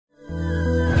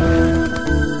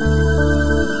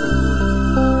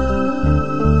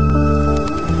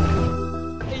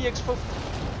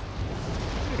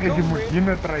You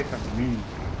know try van me.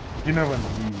 You know van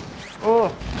me.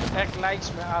 Oh! Ek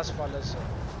likes my Asval is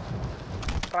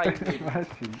try me.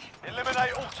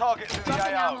 Eliminate all targets in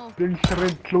the AO. Ding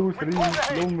shred, close range,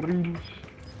 long range.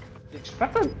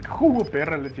 Wat een goede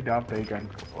barrel dat je daar tegen.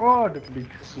 Oh, dat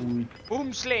lijkt sweet.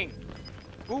 Boomsling!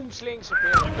 Boomsling se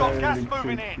barrel. You've got gas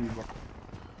moving in.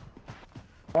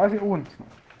 Waar is die ons?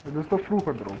 Dat is toch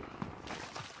vroeger erop.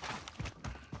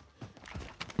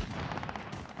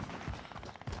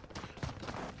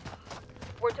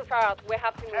 We're too far out. We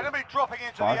have to move. Enemy dropping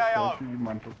into the AO.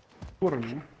 Iemand op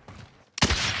sporen.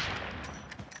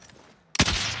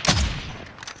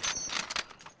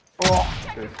 Oh,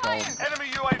 dat is fout. Enemy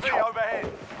UAV overhead.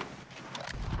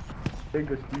 Ik denk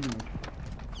dat is die.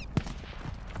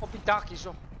 Op die dak hier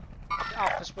zo.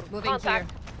 Afgesprongen. Moving here.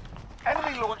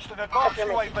 Enemy launched an advanced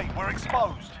UAV. We're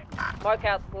exposed. Mark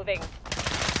out. Moving.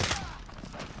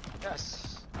 Yes.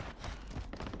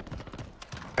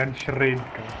 En shred.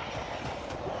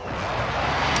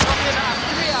 Nog weer naar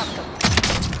achter, weer achter.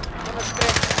 Van het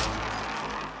trek.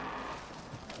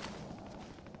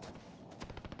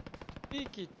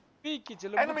 Peek it.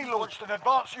 Enemy launched an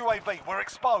advanced UAV. We're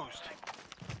exposed.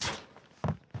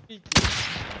 Peek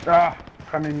it. Ah,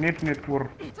 ga nu net voor.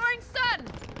 Throwing stun.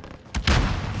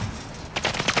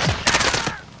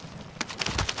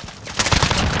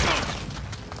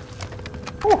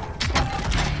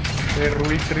 De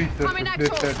roei triest is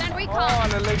dit. Oh,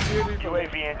 dat lijkt jullie.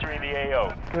 UAV entering the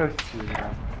AO.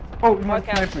 Oh, iemand Mark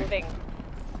out. snijpt me. Moving.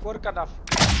 Voorkant af.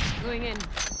 Going in.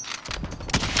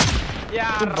 Ja.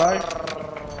 Goodbye.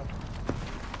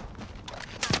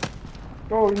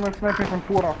 Oh, iemand snijpt me van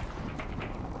vooraf.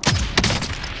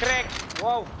 Crack.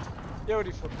 Wow.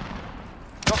 Beautiful.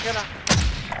 Nog een.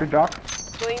 Goed dak.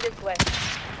 Going this way.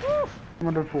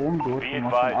 Iemand er voor hem door. Be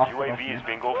advised, UAV is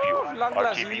bingo fuel. Lang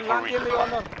RTB for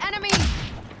resupply. Enemy.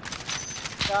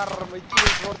 Daar, mijn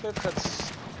kills wordt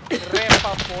het repa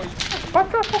boy.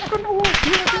 Wat de fucking oor?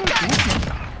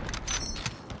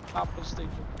 Appelsteek.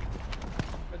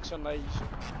 Met zo'n nice.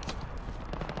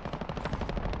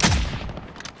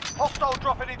 Hostile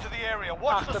dropping into the area.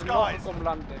 Watch the Achter nog skies. kom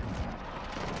landen.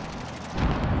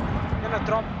 En een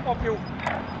drop op jou.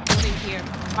 Moving here.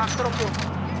 Achter op jou.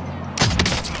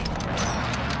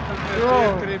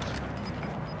 Yo. Trips.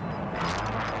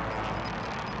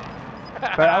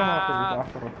 Bij allemaal zoiets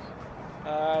achter ons.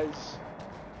 Nice.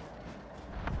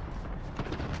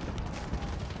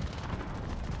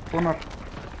 Connor.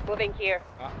 Moving here.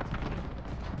 Ah.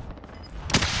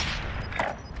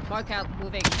 Mark out.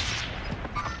 Moving.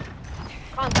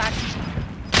 Contact.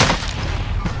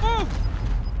 Oh!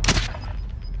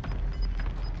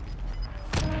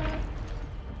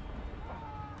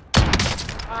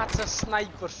 Ah, het is een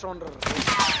sniper zonder.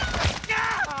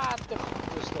 Ah, te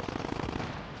goed stof.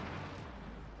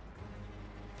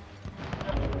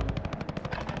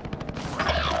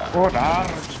 Oh, daar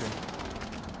is hij.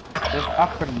 Dat is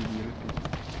achter me hier.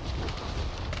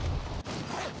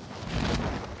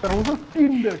 Er was een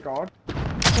tiende kaart.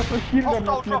 Dat is hier dan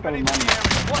Hostile nog niet dropping into allemaal. the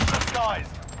area. Watch the skies.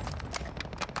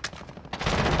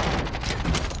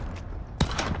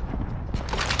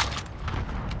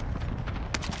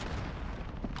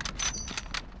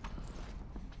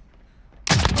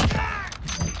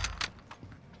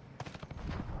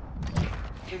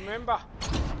 Remember,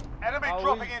 Enemy Oh,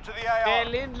 dropping we into the AO.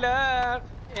 fell in love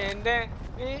and then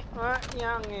we were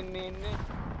young and in it.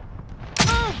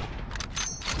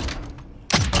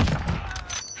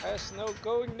 There's no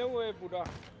going nowhere, Buddha.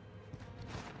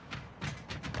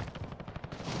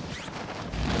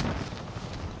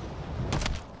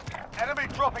 Enemy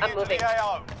dropping I'm into moving. the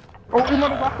AO. Oh,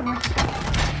 iemand is achter me.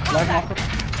 Blijf me achter.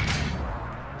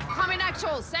 Coming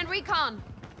actual. Send recon.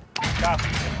 Copy.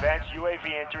 Advanced UAV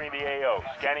entering the AO.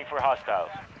 Scanning for hostiles.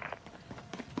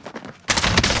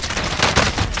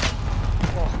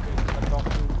 Fucking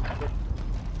doctor.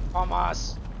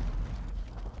 Hamas.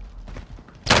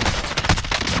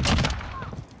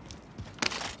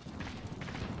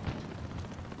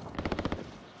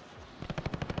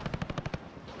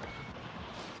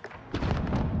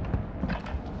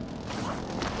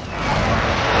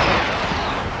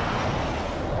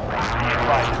 Be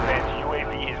advised, advanced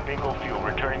UAV is bingo fuel.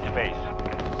 Returning to base.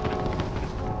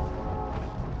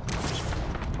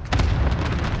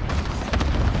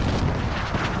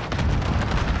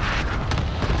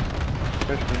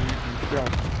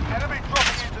 Enemy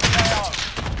dropping into the AO.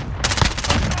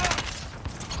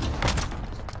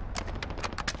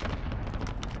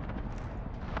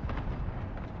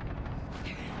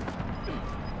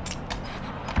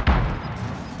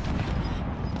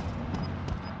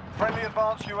 Friendly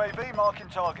advanced UAV marking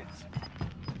targets.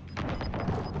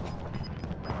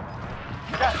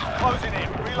 Gas is closing in.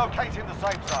 Relocating the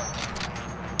safe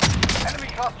zone. Enemy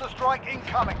cluster strike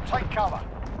incoming. Take cover.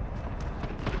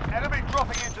 Enemy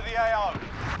dropping into the AO.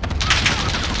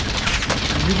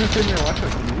 You just in your water,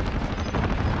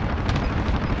 please.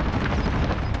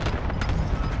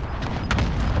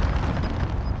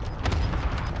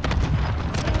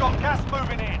 We've got gas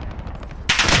moving in.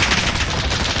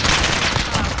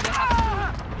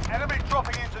 Enemy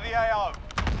dropping into the AO.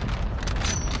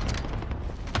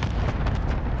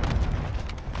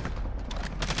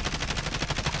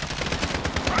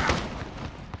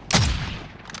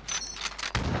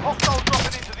 Hostile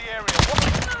dropping into the area. What?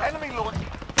 Enemy launch.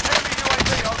 Enemy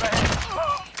UAV overhead.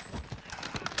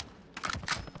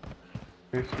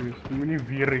 Yes, je moet niet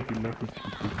weer uit die lucht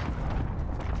schieten.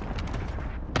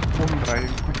 Omdraaien,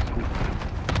 goed schieten.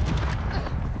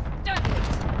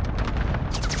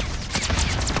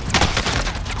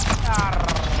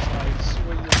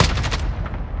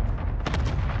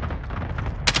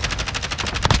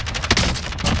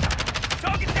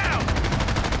 Target down!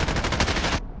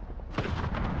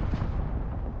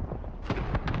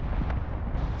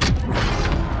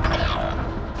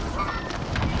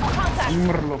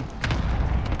 Merlom.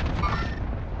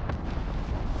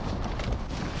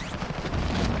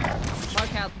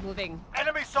 Markout moving.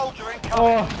 Enemy soldier incoming.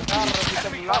 Oh,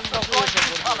 Enemy cluster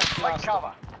strike incoming. Take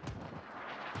cover.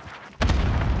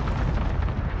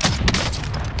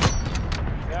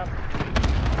 Ja.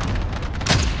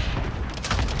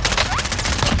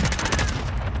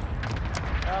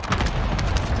 Ja.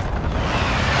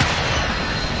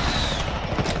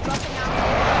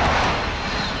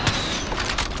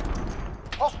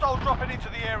 Hostile dropping into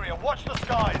the area. Watch the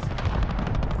skies.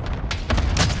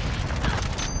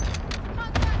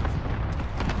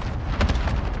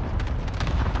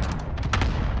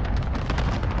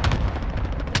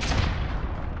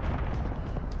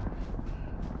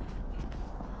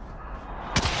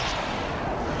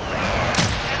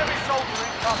 Enemy soldier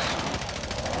incoming.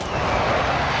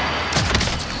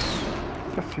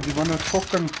 dat die man is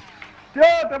fucking...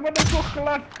 Ja, dat man is toch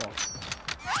geland.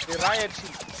 Die riot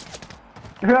ziet.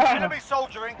 Ja. Enemy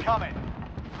soldier incoming.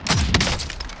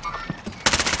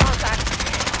 Contact.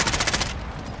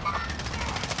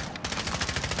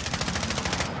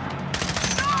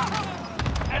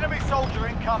 Enemy soldier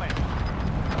incoming.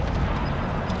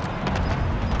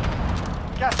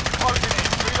 Gas is closing in.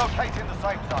 Relocating the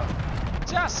safe zone.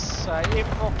 Just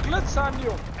even voor kluts aan,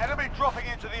 jong. Enemy dropping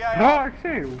into the AO. Ja, ik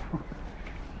zie je.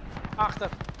 Achter.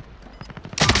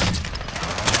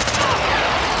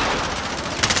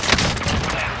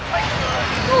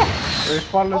 Hij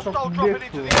vallen Hostile op dropping dit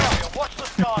into the area. Watch the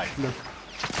skies. Lukt.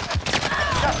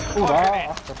 Gas is Oeh, closing daar in.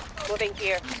 achter. Moving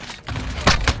here.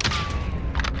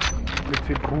 Met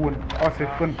zijn broer. Oh, zijn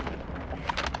fun.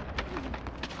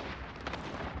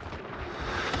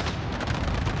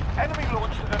 Enemy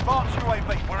launched an advanced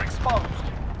UAV. We're exposed.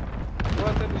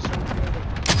 Wat en die zo.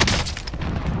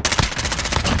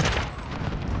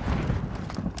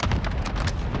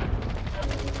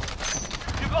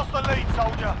 You've lost the lead,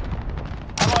 soldier.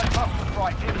 Allied cluster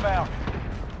strike inbound.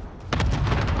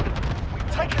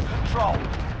 We've taken control.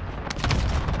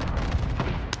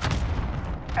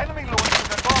 Enemy launched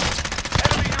an advanced.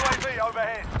 Enemy UAV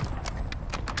overhead.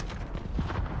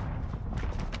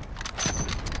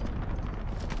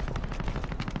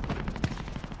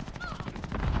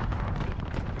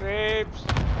 Creeps.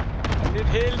 Niet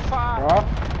heel vaak. Ja.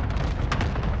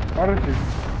 Waar is hij?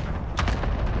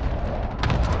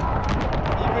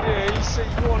 Hier weer is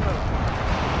jongen.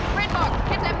 Red mark,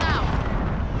 hit them now.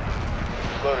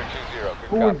 Loader 2-0.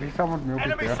 Good Oeh, copy. die staat met me op de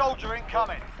Enemy keer. soldier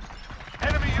incoming.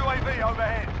 Enemy UAV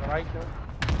overhead. Right now.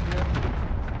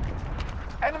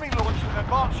 Enemy launched an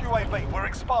advanced UAV. We're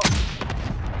exposed.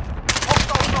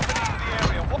 Hostile dropping into the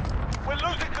area. We're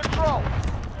losing control.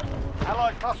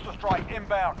 Allied cluster strike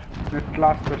inbound. Met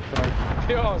clusterstrike.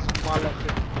 Ja, is malletje.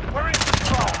 We're in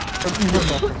control. Dat is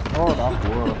iemand nog. Oh,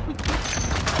 dat hoor.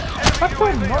 Wat Enemy voor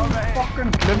UAV man overhead. fucking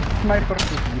blind sniper is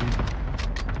hier?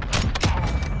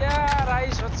 Ja,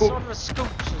 Reis, wat zo'n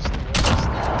scoopjes is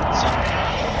dit?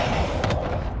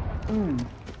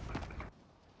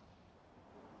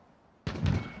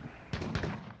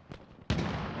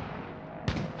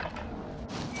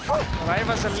 Hij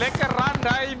was een lekker rand,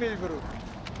 hè, mijn broer.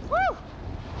 Woe!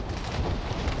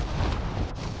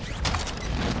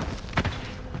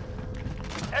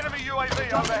 Enemy UAV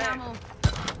Dropping overhead. ammo.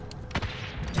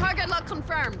 Target lock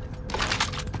confirmed.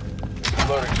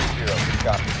 Loader 2-0. Good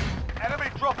copy. Enemy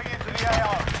dropping into the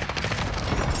AO.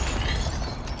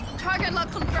 Target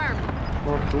lock confirmed.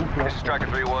 Oh, zo This is vlug. Striker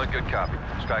 3-1, good copy.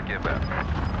 Strike inbound.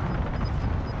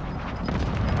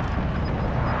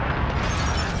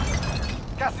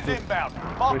 Gas is inbound.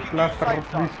 Marking Ik new laat safe er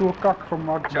zone. niet zo kak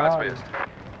gemaakt. Shots daar. missed.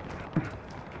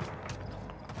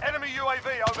 Enemy UAV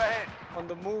overhead. On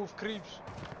the move, creeps.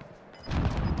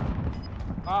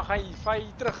 Ga je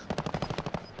terug.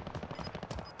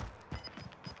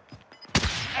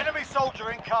 Enemy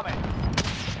soldier incoming.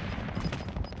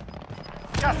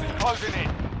 Gas is closing in.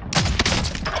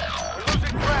 We're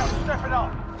losing ground. Step it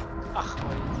up. Ach,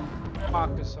 maak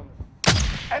eens hem.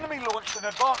 Enemy launched an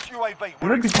advanced UAV. We're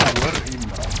Let die exposed. power in,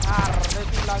 bro.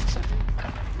 Net niet langs zitten.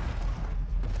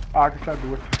 Ah, ik sta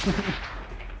dood.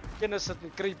 Kennis zit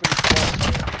een creep in de bos.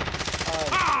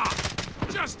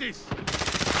 Justice!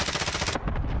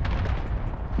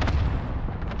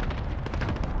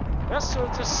 Yes, so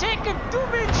it's a second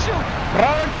dimension.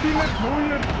 Bro, ik zie het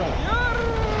mooier, bro.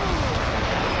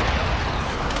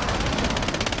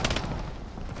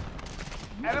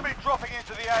 Enemy dropping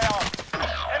into the AR.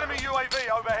 Enemy UAV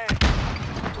overhead.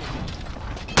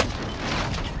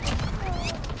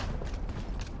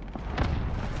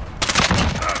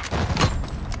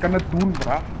 Ik kan het doen,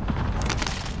 bro.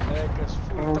 Lekker, is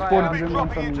full Oh, try gewoon hard. Enemy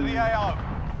Iemand dropping into van- the AR.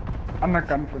 Andere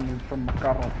kant van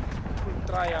elkaar op. Full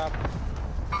try hard.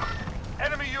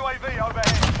 Enemy UAV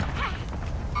overhead.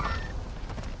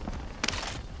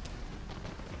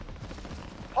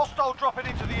 Hostile dropping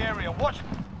into the area. Watch.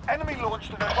 Enemy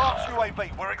launched an advanced UAV.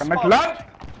 We're Kan ik exposed. laat?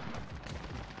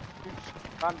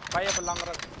 Gaan baie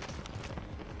belangrijk.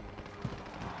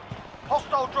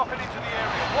 Hostile dropping into the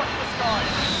area. Watch the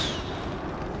skies.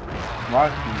 Waar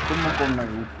is die? Kom maar, kom naar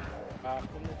hier. Ja,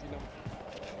 kom met die dan.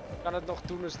 Ik kan het nog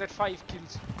doen, is net 5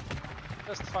 kills.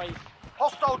 Just 5.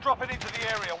 Hostile dropping into the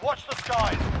area. Watch the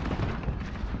skies.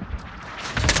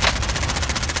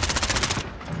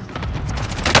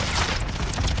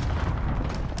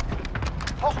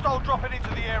 Hostile dropping into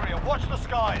the area. Watch the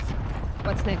skies.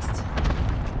 What's next? The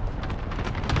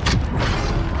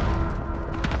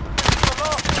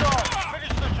last shot.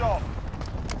 Finish the job.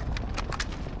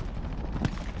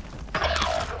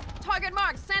 Target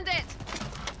marked, send it!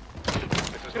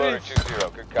 This is loader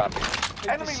 2-0. Good copy.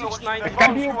 Enemy launched an 86-90.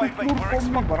 Kan die advanced op de UAV. vloer We're komen,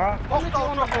 exposed. bro?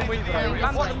 Hostile dropping into the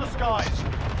area. Watch the skies.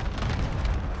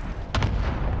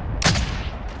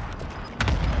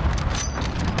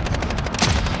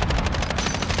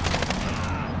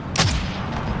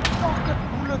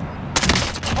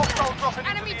 Hostile dropping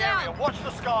into Enemy the down. area. Watch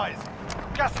the skies.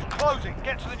 Gas is closing.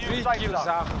 Get to the new 3 safe kills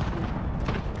zone. zagen.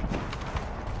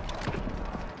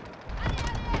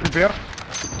 Weer?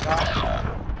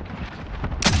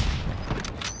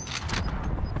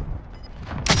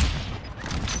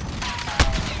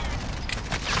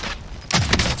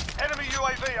 Enemy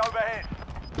UAV overhead.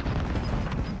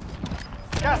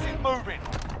 Gas is moving.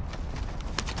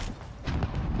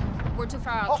 We're too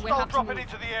far out, we Hostile have to dropping move.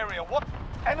 into the area. What?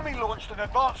 Enemy launched an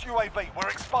advanced UAV. We're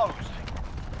exposed.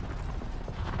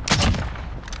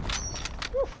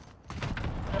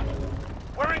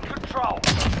 We're in control.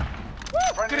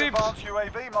 Friendly Creeps. advanced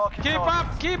UAV marking Keep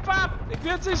targets. up, keep up! Ik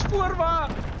weet zijn spoor waar!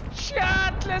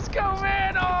 Shit, let's go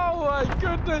man! Oh my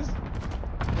goodness!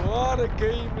 What a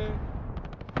game man!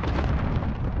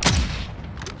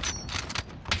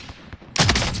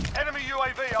 Enemy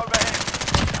UAV overhead.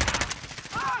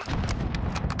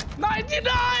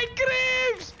 99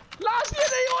 creeps! Last year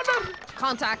they honor!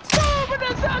 Contact. Oh, but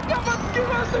that's not gonna give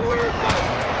us the word man!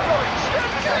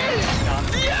 Shit, creeps!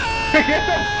 Yes!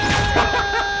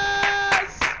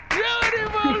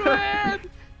 Beautiful man!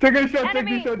 Take a shot, take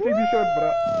a shot, take a shot, bro.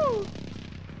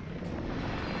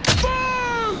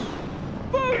 Boom!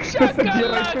 Boom! That's a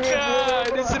Shakalaka!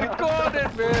 good It's recorded,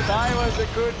 man. That was a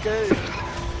good game.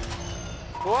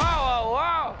 Wow, wow,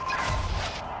 wow.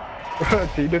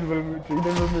 Jaden wil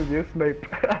me weer snipe.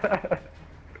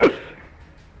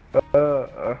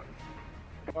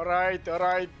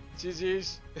 Alright.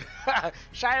 GG's.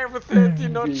 Shy over 30,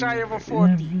 not shy over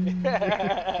 40.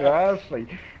 Ja, fijn.